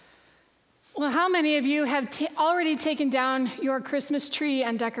Well, how many of you have already taken down your Christmas tree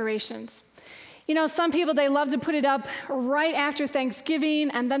and decorations? You know, some people, they love to put it up right after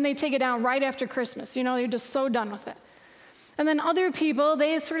Thanksgiving, and then they take it down right after Christmas. You know, you're just so done with it. And then other people,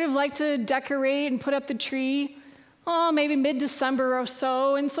 they sort of like to decorate and put up the tree, maybe mid-December or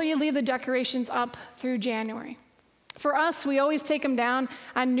so, and so you leave the decorations up through January. For us, we always take them down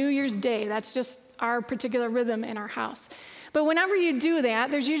on New Year's Day. That's just our particular rhythm in our house. But whenever you do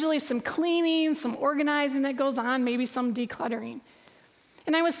that, there's usually some cleaning, some organizing that goes on, maybe some decluttering.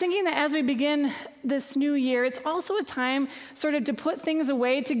 And I was thinking that as we begin this new year, it's also a time sort of to put things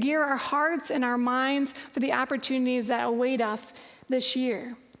away, to gear our hearts and our minds for the opportunities that await us this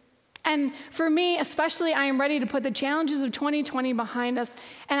year. And for me, especially, I am ready to put the challenges of 2020 behind us,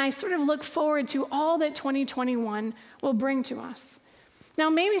 and I sort of look forward to all that 2021 will bring to us. Now,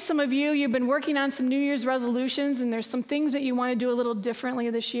 maybe some of you've been working on some New Year's resolutions, and there's some things that you want to do a little differently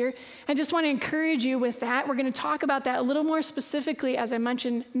this year. I just want to encourage you with that. We're going to talk about that a little more specifically, as I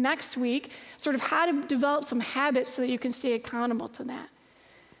mentioned, next week, sort of how to develop some habits so that you can stay accountable to that.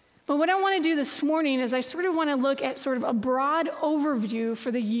 But what I want to do this morning is I sort of want to look at sort of a broad overview for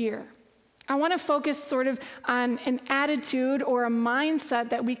the year. I want to focus sort of on an attitude or a mindset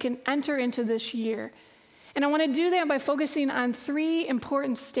that we can enter into this year. And I want to do that by focusing on 3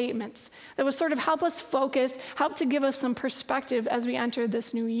 important statements that will sort of help us focus, help to give us some perspective as we enter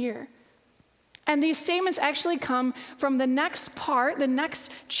this new year. And these statements actually come from the next part, the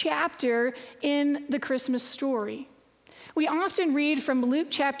next chapter in the Christmas story. We often read from Luke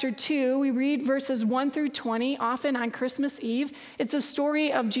chapter 2. We read verses 1 through 20, often on Christmas Eve. It's a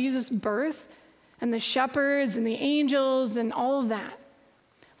story of Jesus' birth and the shepherds and the angels and all of that.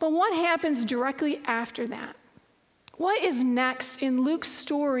 But what happens directly after that? What is next in Luke's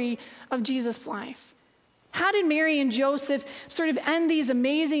story of Jesus' life? How did Mary and Joseph sort of end these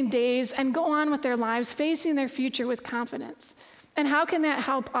amazing days and go on with their lives, facing their future with confidence? And how can that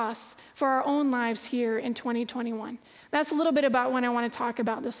help us for our own lives here in 2021? That's a little bit about what I want to talk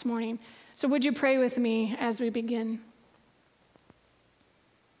about this morning. So would you pray with me as we begin?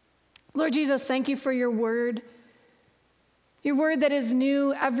 Lord Jesus, thank you for your word. Your word that is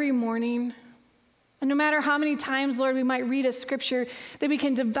new every morning. And no matter how many times, Lord, we might read a scripture, that we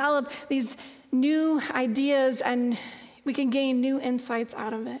can develop these new ideas and we can gain new insights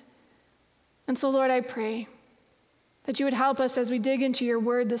out of it. And so, Lord, I pray that you would help us as we dig into your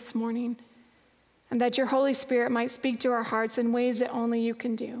word this morning, and that your Holy Spirit might speak to our hearts in ways that only you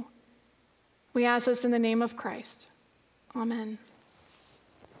can do. We ask this in the name of Christ. Amen.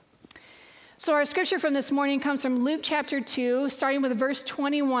 So our scripture from this morning comes from Luke chapter 2, starting with verse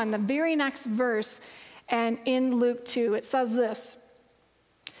 21, the very next verse, and in Luke 2, it says this: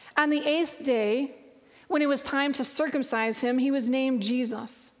 On the 8th day, when it was time to circumcise him, he was named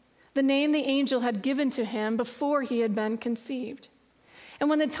Jesus, the name the angel had given to him before he had been conceived.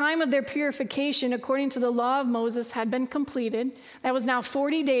 And when the time of their purification, according to the law of Moses, had been completed, that was now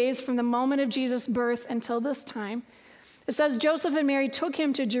 40 days from the moment of Jesus' birth until this time, it says Joseph and Mary took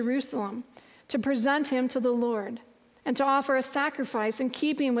him to Jerusalem to present him to the Lord and to offer a sacrifice in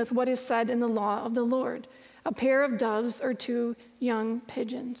keeping with what is said in the law of the Lord, a pair of doves or 2 young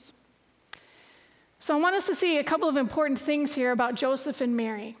pigeons. So I want us to see a couple of important things here about Joseph and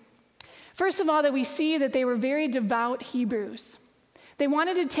Mary. First of all, that we see that they were very devout Hebrews. They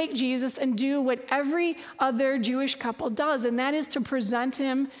wanted to take Jesus and do what every other Jewish couple does, and that is to present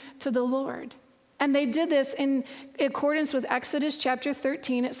him to the Lord. And they did this in accordance with Exodus chapter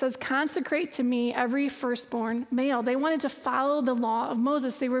 13. It says, consecrate to me every firstborn male. They wanted to follow the law of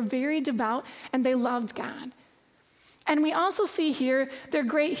Moses. They were very devout and they loved God. And we also see here their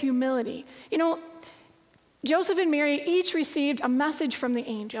great humility. You know, Joseph and Mary each received a message from the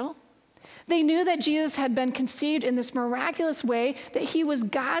angel. They knew that Jesus had been conceived in this miraculous way, that he was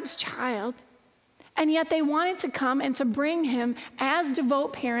God's child. And yet they wanted to come and to bring him as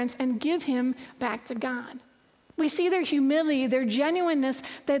devout parents and give him back to God. We see their humility, their genuineness,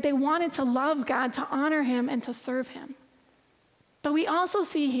 that they wanted to love God, to honor him, and to serve him. But we also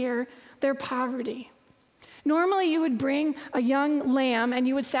see here their poverty. Normally you would bring a young lamb and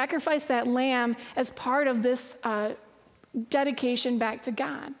you would sacrifice that lamb as part of this dedication back to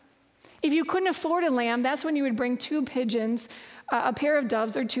God. If you couldn't afford a lamb, that's when you would bring 2 pigeons, a pair of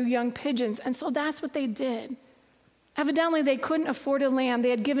doves or 2 young pigeons. And so that's what they did. Evidently, they couldn't afford a lamb.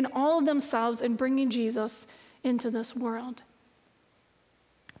 They had given all of themselves in bringing Jesus into this world.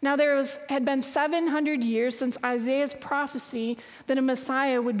 Now, had been 700 years since Isaiah's prophecy that a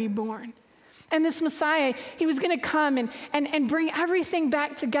Messiah would be born. And this Messiah, he was going to come and bring everything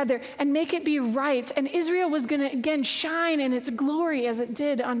back together and make it be right. And Israel was going to, again, shine in its glory as it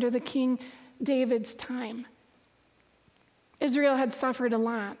did under the King David's time. Israel had suffered a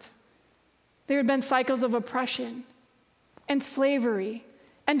lot. There had been cycles of oppression and slavery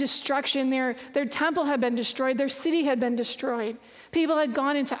and destruction. Their temple had been destroyed. Their city had been destroyed. People had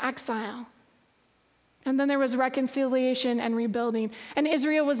gone into exile. And then there was reconciliation and rebuilding. And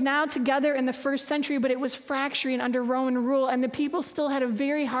Israel was now together in the first century, but it was fracturing under Roman rule. And the people still had a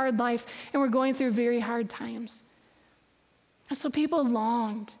very hard life and were going through very hard times. And so people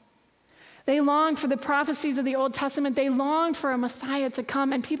longed. They longed for the prophecies of the Old Testament. They longed for a Messiah to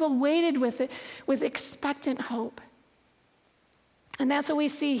come, and people waited with expectant hope. And that's what we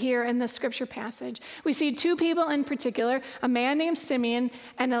see here in this scripture passage. We see two people in particular, a man named Simeon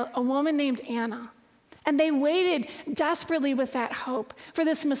and a woman named Anna. And they waited desperately with that hope for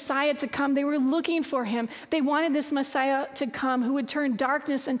this Messiah to come. They were looking for him. They wanted this Messiah to come who would turn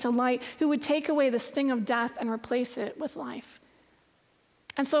darkness into light, who would take away the sting of death and replace it with life.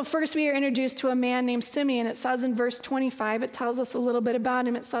 And so first we are introduced to a man named Simeon. It says in verse 25, it tells us a little bit about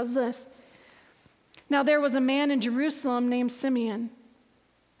him. It says this: "Now there was a man in Jerusalem named Simeon,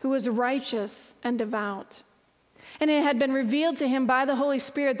 who was righteous and devout. And it had been revealed to him by the Holy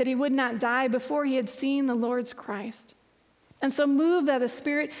Spirit that he would not die before he had seen the Lord's Christ. And so moved by the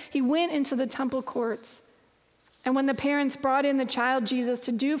Spirit, he went into the temple courts. And when the parents brought in the child Jesus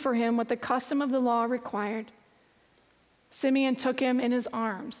to do for him what the custom of the law required, Simeon took him in his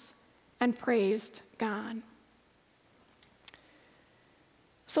arms and praised God."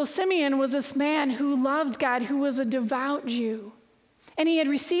 So Simeon was this man who loved God, who was a devout Jew. And he had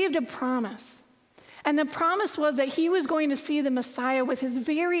received a promise. And the promise was that he was going to see the Messiah with his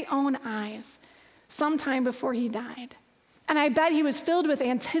very own eyes sometime before he died. And I bet he was filled with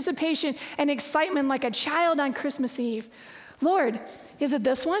anticipation and excitement like a child on Christmas Eve. Lord, is it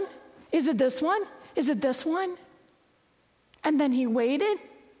this one? Is it this one? Is it this one? And then he waited,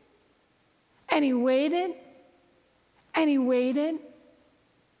 and he waited, and he waited.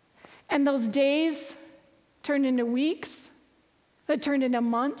 And those days turned into weeks, that turned into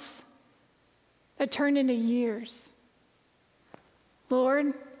months, that turned into years.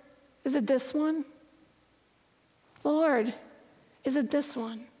 Lord, is it this one? Lord, is it this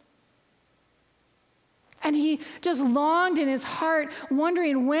one? And he just longed in his heart,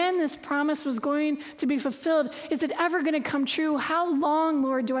 wondering when this promise was going to be fulfilled. Is it ever going to come true? How long,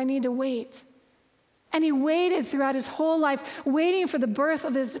 Lord, do I need to wait? And he waited throughout his whole life, waiting for the birth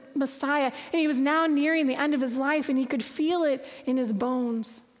of his Messiah. And he was now nearing the end of his life, and he could feel it in his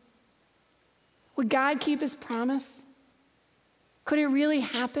bones. Would God keep his promise? Could it really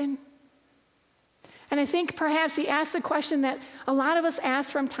happen? And I think perhaps he asked the question that a lot of us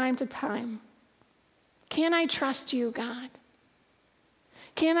ask from time to time. Can I trust you, God?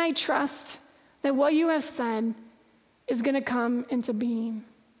 Can I trust that what you have said is going to come into being?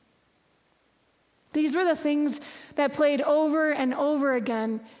 These were the things that played over and over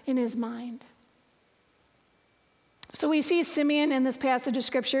again in his mind. So we see Simeon in this passage of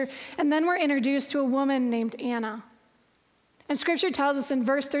Scripture, and then we're introduced to a woman named Anna. And Scripture tells us in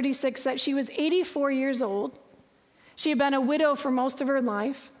verse 36 that she was 84 years old. She had been a widow for most of her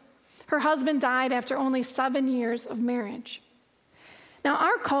life. Her husband died after only 7 years of marriage. Now,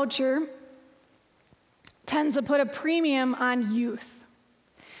 our culture tends to put a premium on youth.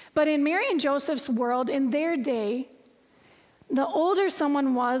 But in Mary and Joseph's world, in their day, the older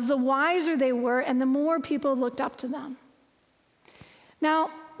someone was, the wiser they were, and the more people looked up to them.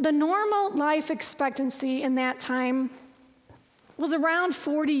 Now, the normal life expectancy in that time was around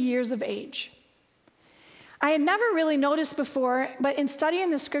 40 years of age. I had never really noticed before, but in studying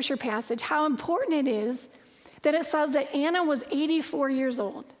the scripture passage, how important it is that it says that Anna was 84 years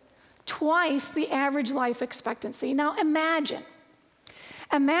old, twice the average life expectancy. Now, imagine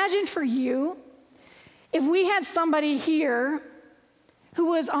for you if we had somebody here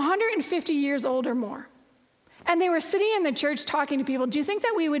who was 150 years old or more, and they were sitting in the church talking to people. Do you think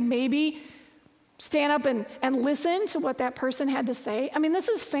that we would maybe stand up and listen to what that person had to say? I mean, this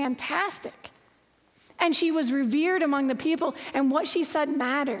is fantastic. And she was revered among the people, and what she said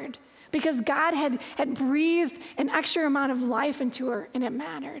mattered because God had breathed an extra amount of life into her, and it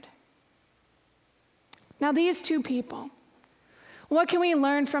mattered. Now, these two people, what can we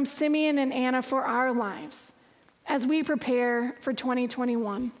learn from Simeon and Anna for our lives as we prepare for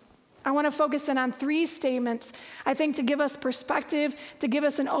 2021? I want to focus in on 3 statements, I think, to give us perspective, to give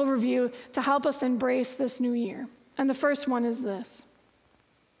us an overview, to help us embrace this new year. And the first one is this: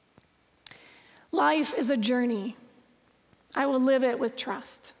 life is a journey. I will live it with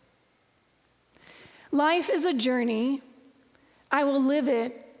trust. Life is a journey. I will live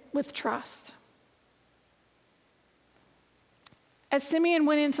it with trust. as Simeon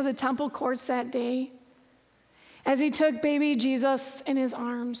went into the temple courts that day, as he took baby Jesus in his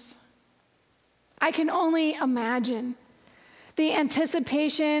arms, I can only imagine the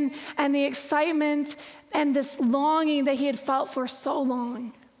anticipation and the excitement and this longing that he had felt for so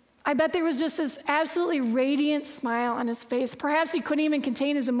long. I bet there was just this absolutely radiant smile on his face. Perhaps he couldn't even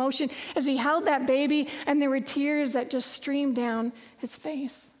contain his emotion as he held that baby, and there were tears that just streamed down his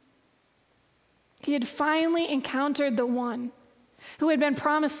face. He had finally encountered the one who had been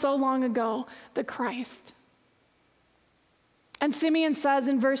promised so long ago, the Christ. And Simeon says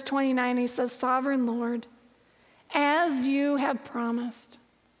in verse 29, he says, "Sovereign Lord, as you have promised,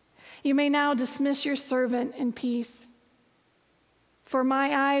 you may now dismiss your servant in peace. For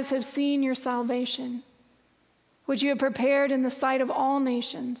my eyes have seen your salvation, which you have prepared in the sight of all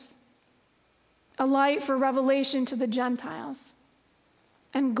nations, a light for revelation to the Gentiles,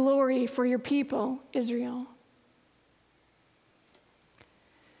 and glory for your people, Israel."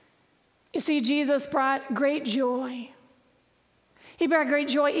 You see, Jesus brought great joy. He brought great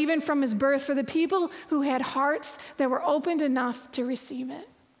joy even from his birth for the people who had hearts that were opened enough to receive it.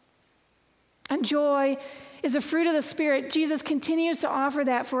 And joy is a fruit of the Spirit. Jesus continues to offer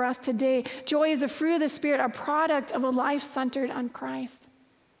that for us today. Joy is a fruit of the Spirit, a product of a life centered on Christ.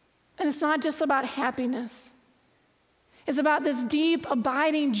 And it's not just about happiness. It's about this deep,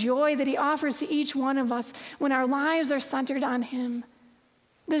 abiding joy that he offers to each one of us when our lives are centered on him.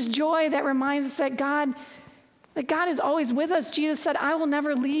 This joy that reminds us that God is always with us. Jesus said, "I will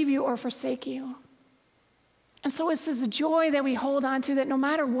never leave you or forsake you." And so it's this joy that we hold on to, that no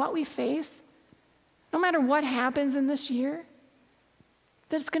matter what we face, no matter what happens in this year,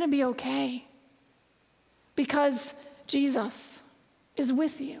 that it's going to be okay. Because Jesus is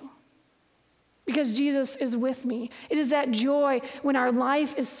with you. Because Jesus is with me. It is that joy when our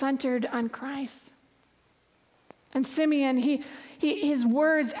life is centered on Christ. And Simeon, his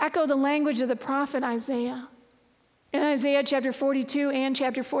words echo the language of the prophet Isaiah. In Isaiah chapter 42 and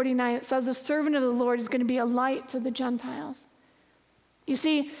chapter 49, it says, "The servant of the Lord is going to be a light to the Gentiles." You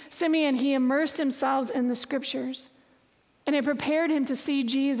see, Simeon, he immersed himself in the scriptures, and it prepared him to see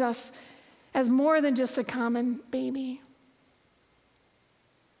Jesus as more than just a common baby.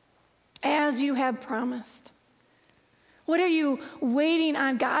 As you have promised. What are you waiting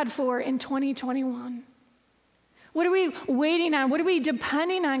on God for in 2021? What are we waiting on? What are we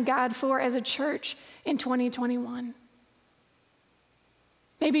depending on God for as a church in 2021?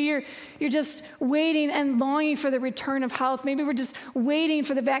 Maybe you're just waiting and longing for the return of health. Maybe we're just waiting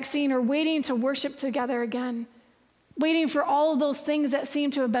for the vaccine or waiting to worship together again. Waiting for all of those things that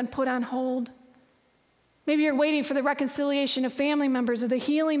seem to have been put on hold. Maybe you're waiting for the reconciliation of family members or the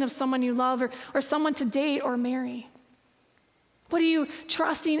healing of someone you love or someone to date or marry. What are you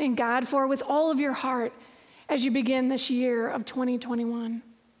trusting in God for with all of your heart as you begin this year of 2021?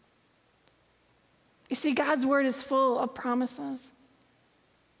 You see, God's word is full of promises.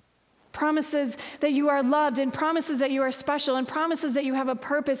 Promises that you are loved, and promises that you are special, and promises that you have a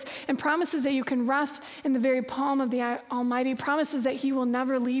purpose, and promises that you can rest in the very palm of the Almighty, promises that he will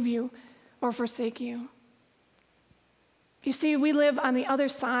never leave you or forsake you. You see, we live on the other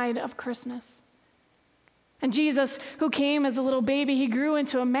side of Christmas. And Jesus, who came as a little baby, he grew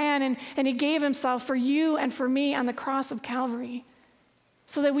into a man, and he gave himself for you and for me on the cross of Calvary,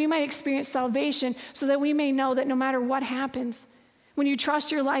 so that we might experience salvation, so that we may know that no matter what happens, when you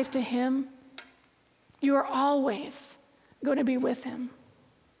trust your life to him, you are always going to be with him.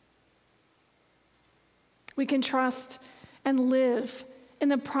 We can trust and live in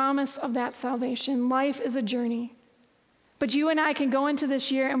the promise of that salvation. Life is a journey. But you and I can go into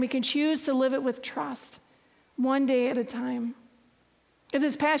this year and we can choose to live it with trust, one day at a time. If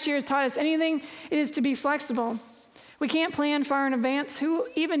this past year has taught us anything, it is to be flexible. We can't plan far in advance. Who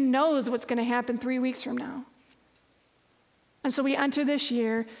even knows what's going to happen 3 weeks from now? And so we enter this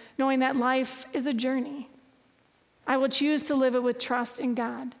year knowing that life is a journey. I will choose to live it with trust in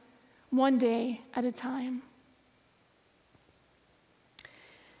God, one day at a time.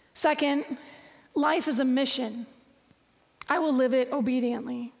 Second, life is a mission. I will live it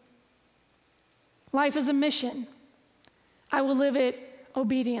obediently. Life is a mission. I will live it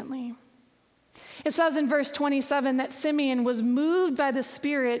obediently. It says in verse 27 that Simeon was moved by the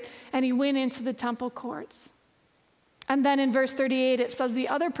Spirit and he went into the temple courts. And then in verse 38, it says the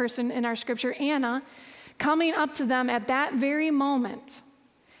other person in our scripture, Anna, coming up to them at that very moment,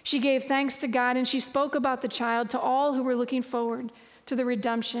 she gave thanks to God and she spoke about the child to all who were looking forward to the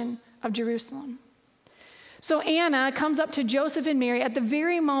redemption of Jerusalem. So Anna comes up to Joseph and Mary at the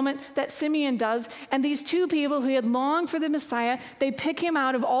very moment that Simeon does, and these two people who had longed for the Messiah, they pick him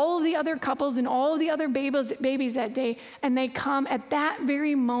out of all of the other couples and all of the other babies that day, and they come at that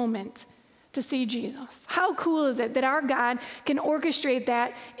very moment to see Jesus. How cool is it that our God can orchestrate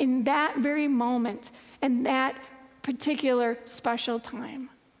that in that very moment and that particular special time?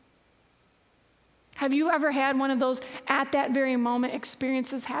 Have you ever had one of those at that very moment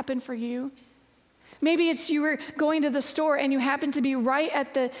experiences happen for you? Maybe it's you were going to the store and you happened to be right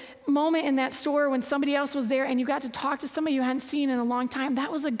at the moment in that store when somebody else was there and you got to talk to somebody you hadn't seen in a long time.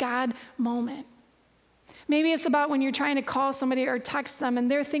 That was a God moment. Maybe it's about when you're trying to call somebody or text them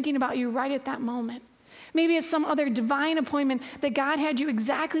and they're thinking about you right at that moment. Maybe it's some other divine appointment that God had you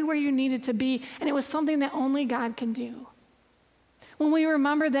exactly where you needed to be, and it was something that only God can do. When we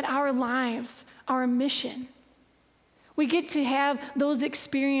remember that our lives are a mission, we get to have those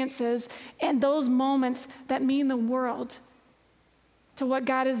experiences and those moments that mean the world to what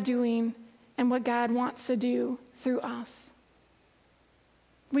God is doing and what God wants to do through us.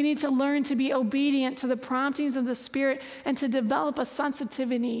 We need to learn to be obedient to the promptings of the Spirit and to develop a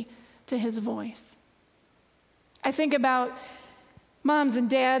sensitivity to His voice. I think about moms and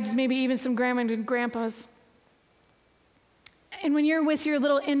dads, maybe even some grandmas and grandpas. And when you're with your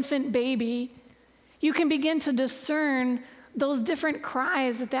little infant baby, you can begin to discern those different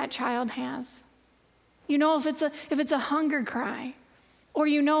cries that that child has. You know if it's a hunger cry, or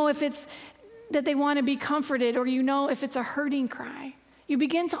you know if it's that they want to be comforted, or you know if it's a hurting cry. You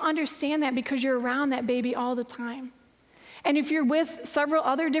begin to understand that because you're around that baby all the time. And if you're with several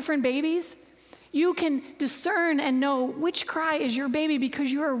other different babies, you can discern and know which cry is your baby because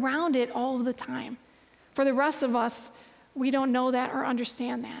you're around it all the time. For the rest of us, we don't know that or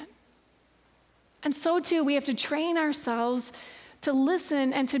understand that. And so too, we have to train ourselves to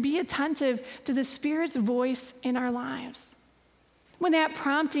listen and to be attentive to the Spirit's voice in our lives. When that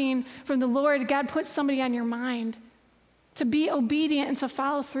prompting from the Lord, God puts somebody on your mind, to be obedient and to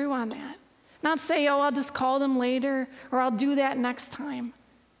follow through on that. Not say, oh, I'll just call them later, or I'll do that next time.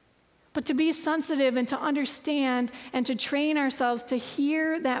 But to be sensitive and to understand and to train ourselves to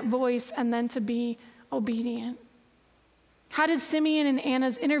hear that voice and then to be obedient. How did Simeon and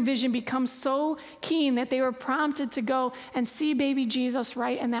Anna's inner vision become so keen that they were prompted to go and see baby Jesus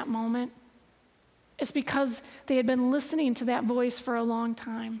right in that moment? It's because they had been listening to that voice for a long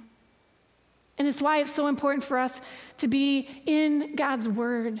time. And it's why it's so important for us to be in God's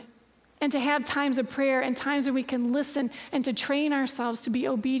Word and to have times of prayer and times where we can listen and to train ourselves to be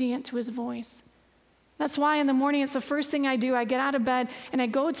obedient to His voice. That's why in the morning it's the first thing I do. I get out of bed and I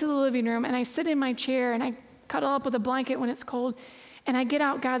go to the living room and I sit in my chair and I cuddle up with a blanket when it's cold and I get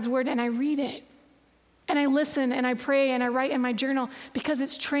out God's Word and I read it. And I listen and I pray and I write in my journal because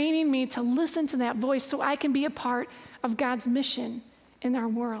it's training me to listen to that voice so I can be a part of God's mission in our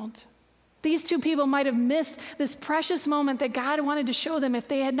world. These two people might have missed this precious moment that God wanted to show them if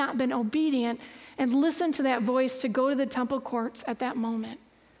they had not been obedient and listened to that voice to go to the temple courts at that moment.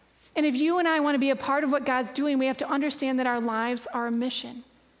 And if you and I want to be a part of what God's doing, we have to understand that our lives are a mission,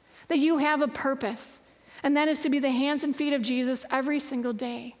 that you have a purpose, and that is to be the hands and feet of Jesus every single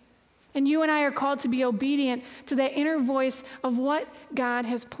day. And you and I are called to be obedient to that inner voice of what God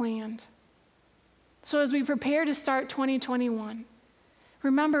has planned. So as we prepare to start 2021,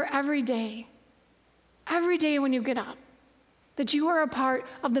 remember every day when you get up, that you are a part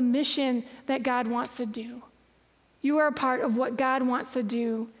of the mission that God wants to do. You are a part of what God wants to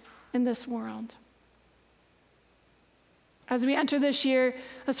do in this world. As we enter this year,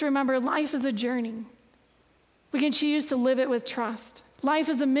 let's remember life is a journey. We can choose to live it with trust. Life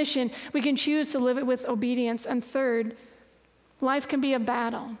is a mission. We can choose to live it with obedience. And third, life can be a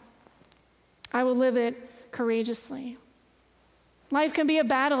battle. I will live it courageously. Life can be a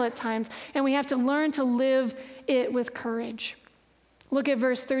battle at times, and we have to learn to live it with courage. Look at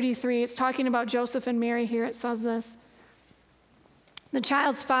verse 33. It's talking about Joseph and Mary here. It says this: the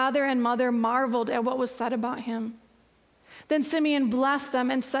child's father and mother marveled at what was said about him. Then Simeon blessed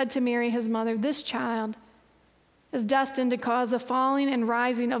them and said to Mary, his mother, this child is destined to cause the falling and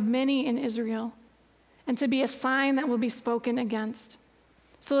rising of many in Israel, and to be a sign that will be spoken against,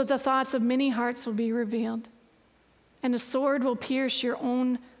 so that the thoughts of many hearts will be revealed. And a sword will pierce your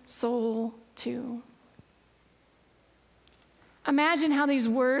own soul too. Imagine how these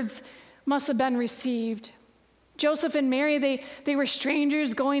words must have been received. Joseph and Mary, they were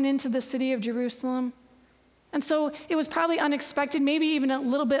strangers going into the city of Jerusalem. And so it was probably unexpected, maybe even a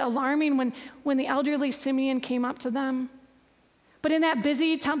little bit alarming when the elderly Simeon came up to them. But in that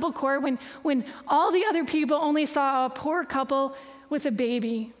busy temple court, when all the other people only saw a poor couple with a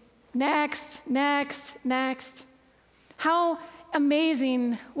baby, Next, next, next. How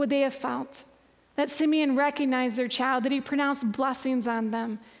amazing would they have felt that Simeon recognized their child, that he pronounced blessings on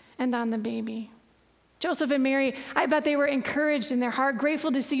them and on the baby. Joseph and Mary, I bet they were encouraged in their heart,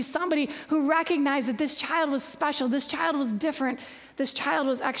 grateful to see somebody who recognized that this child was special, this child was different, this child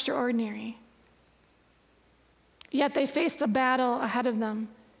was extraordinary. Yet they faced a battle ahead of them,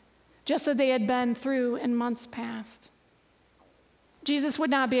 just as they had been through in months past. Jesus would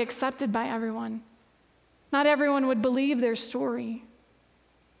not be accepted by everyone. Not everyone would believe their story.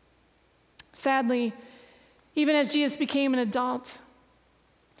 Sadly, even as Jesus became an adult,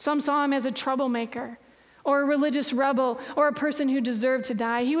 some saw him as a troublemaker or a religious rebel or a person who deserved to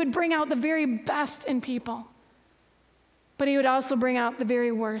die. He would bring out the very best in people, but he would also bring out the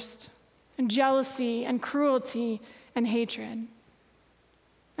very worst, and jealousy and cruelty and hatred.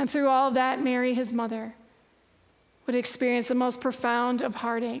 And through all of that, Mary, his mother, would experience the most profound of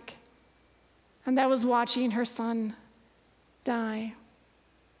heartache, and that was watching her son die.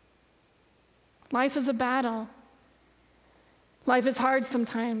 Life is a battle. Life is hard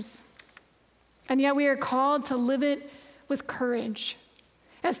sometimes, and yet we are called to live it with courage.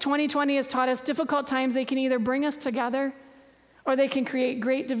 As 2020 has taught us, difficult times, they can either bring us together or they can create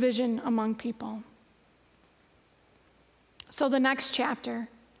great division among people. So the next chapter,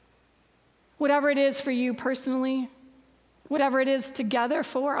 whatever it is for you personally, whatever it is together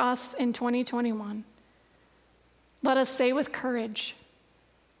for us in 2021, let us say with courage,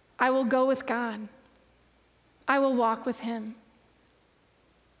 I will go with God. I will walk with him.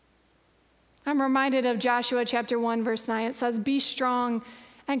 I'm reminded of Joshua chapter 1, verse 9. It says, be strong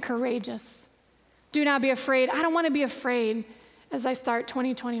and courageous. Do not be afraid. I don't want to be afraid as I start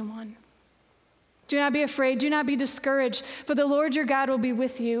 2021. Do not be afraid. Do not be discouraged, for the Lord your God will be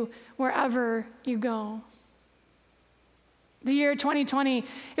with you wherever you go. The year 2020,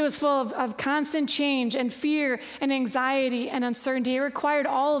 it was full of constant change and fear and anxiety and uncertainty. It required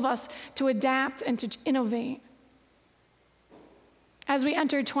all of us to adapt and to innovate. As we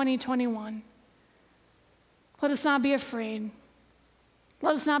enter 2021, let us not be afraid.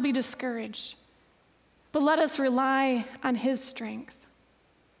 Let us not be discouraged, but let us rely on his strength.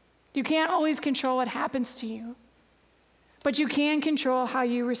 You can't always control what happens to you, but you can control how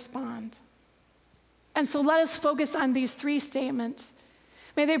you respond. And so let us focus on these three statements.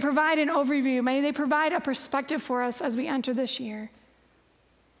 May they provide an overview. May they provide a perspective for us as we enter this year.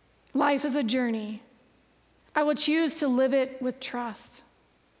 Life is a journey. I will choose to live it with trust.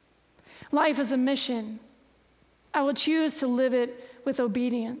 Life is a mission. I will choose to live it with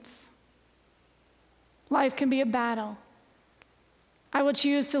obedience. Life can be a battle. I will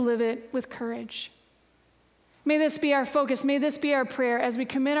choose to live it with courage. May this be our focus. May this be our prayer as we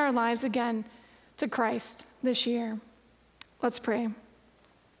commit our lives again to Christ this year. Let's pray.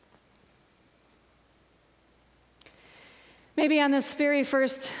 Maybe on this very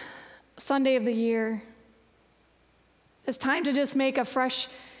first Sunday of the year, it's time to just make a fresh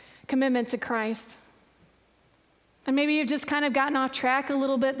commitment to Christ. And maybe you've just kind of gotten off track a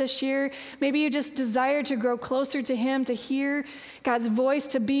little bit this year. Maybe you just desire to grow closer to him, to hear God's voice,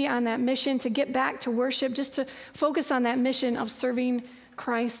 to be on that mission, to get back to worship, just to focus on that mission of serving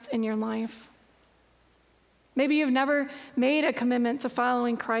Christ in your life. Maybe you've never made a commitment to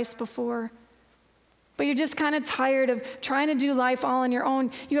following Christ before, but you're just kind of tired of trying to do life all on your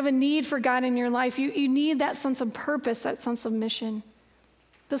own. You have a need for God in your life. You need that sense of purpose, that sense of mission.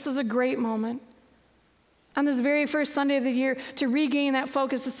 This is a great moment on this very first Sunday of the year to regain that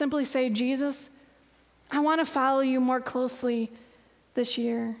focus, to simply say, Jesus, I want to follow you more closely this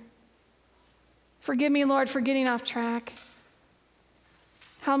year. Forgive me, Lord, for getting off track.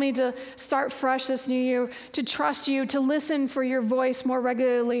 Help me to start fresh this new year, to trust you, to listen for your voice more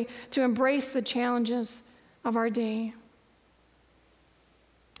regularly, to embrace the challenges of our day.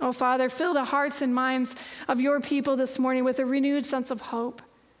 Oh, Father, fill the hearts and minds of your people this morning with a renewed sense of hope,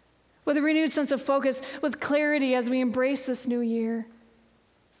 with a renewed sense of focus, with clarity as we embrace this new year.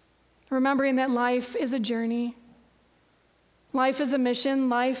 Remembering that life is a journey. Life is a mission.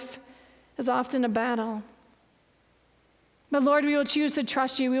 Life is often a battle. But Lord, we will choose to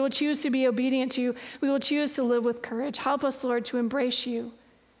trust you. We will choose to be obedient to you. We will choose to live with courage. Help us, Lord, to embrace you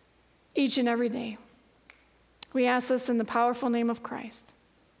each and every day. We ask this in the powerful name of Christ.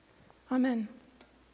 Amen.